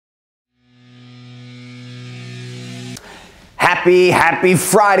Happy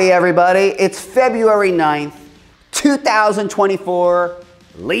Friday, everybody. It's February 9th, 2024,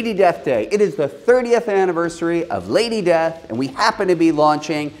 Lady Death Day. It is the 30th anniversary of Lady Death, and we happen to be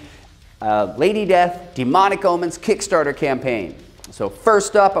launching Lady Death Demonic Omens Kickstarter campaign. So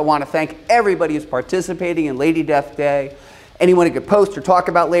first up, I want to thank everybody who's participating in Lady Death Day. Anyone who could post or talk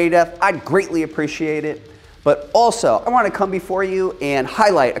about Lady Death, I'd greatly appreciate it. But also, I want to come before you and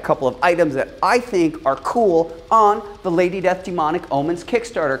highlight a couple of items that I think are cool on the Lady Death Demonic Omens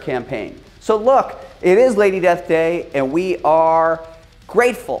Kickstarter campaign. So look, it is Lady Death Day, and we are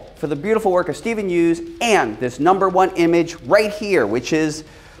grateful for the beautiful work of Stephen Hughes and this #1 image right here, which is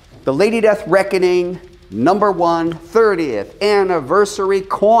the Lady Death Reckoning #1 30th anniversary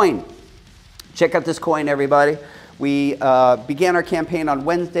coin. Check out this coin, everybody. We began our campaign on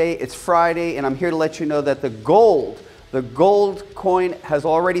Wednesday. It's Friday, and I'm here to let you know that the gold coin has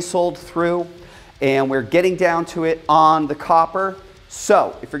already sold through, and we're getting down to it on the copper.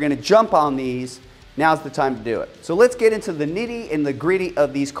 So if you're going to jump on these, now's the time to do it. So let's get into the nitty and the gritty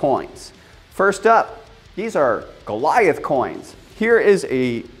of these coins. First up, these are Goliath coins. Here is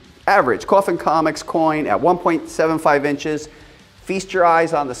a average Coffin Comics coin at 1.75 inches. Feast your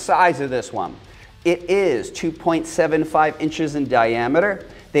eyes on the size of this one. It is 2.75 inches in diameter.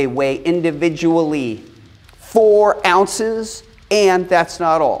 They weigh individually 4 ounces, and that's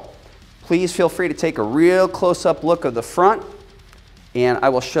not all. Please feel free to take a real close-up look of the front, and I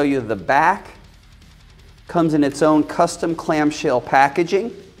will show you the back. Comes in its own custom clamshell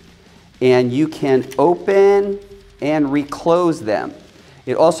packaging, and you can open and reclose them.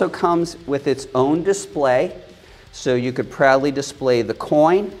 It also comes with its own display, so you could proudly display the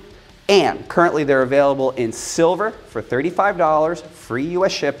coin. And currently they're available in silver for $35, free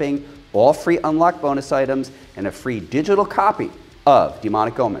US shipping, all free unlocked bonus items, and a free digital copy of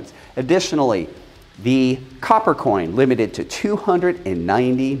Demonic Omens. Additionally, the copper coin limited to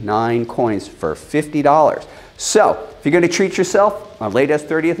 299 coins for $50. So if you're going to treat yourself on Lady Death's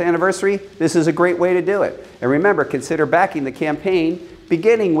 30th anniversary, this is a great way to do it. And remember, consider backing the campaign,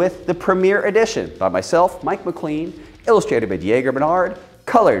 beginning with the premiere edition by myself, Mike McLean, illustrated by Diego Bernard,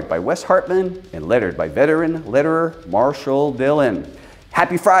 colored by Wes Hartman, and lettered by veteran letterer Marshall Dillon.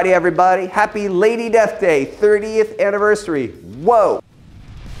 Happy Friday, everybody. Happy Lady Death Day, 30th anniversary. Whoa.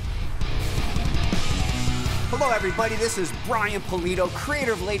 Hello, everybody. This is Brian Pulido,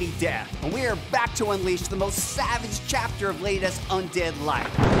 creator of Lady Death, and we are back to unleash the most savage chapter of Lady Death's undead life.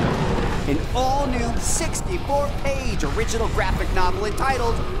 An all-new 64-page original graphic novel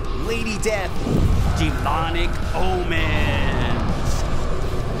entitled Lady Death Demonic Omens.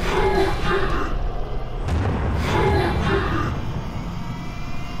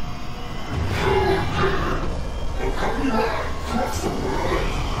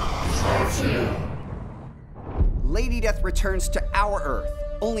 Lady Death returns to our Earth,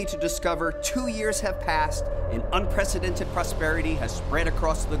 only to discover 2 years have passed and unprecedented prosperity has spread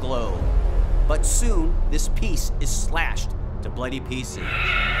across the globe. But soon, this peace is slashed to bloody pieces.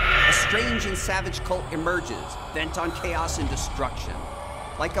 A strange and savage cult emerges, bent on chaos and destruction.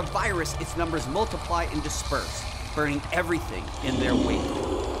 Like a virus, its numbers multiply and disperse, burning everything in their wake.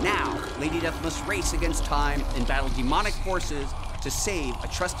 Now, Lady Death must race against time and battle demonic forces to save a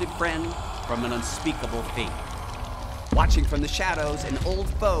trusted friend from an unspeakable fate. Watching from the shadows, an old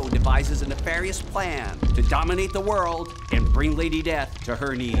foe devises a nefarious plan to dominate the world and bring Lady Death to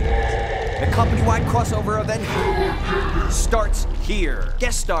her knees. The company-wide crossover event starts here.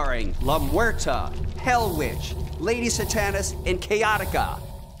 Guest starring La Muerta, Hell Witch, Lady Satanas, and Chaotica.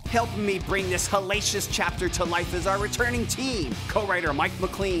 Helping me bring this hellacious chapter to life is our returning team. Co-writer Mike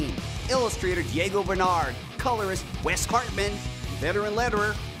McLean, illustrator Diego Bernard, colorist Wes Hartman, veteran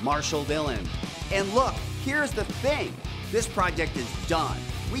letterer Marshall Dillon. And look, here's the thing. This project is done.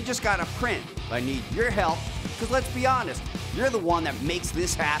 We just got to print. I need your help, because let's be honest, you're the one that makes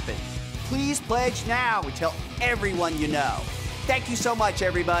this happen. Please pledge now and tell everyone you know. Thank you so much,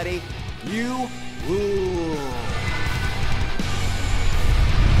 everybody. You rule.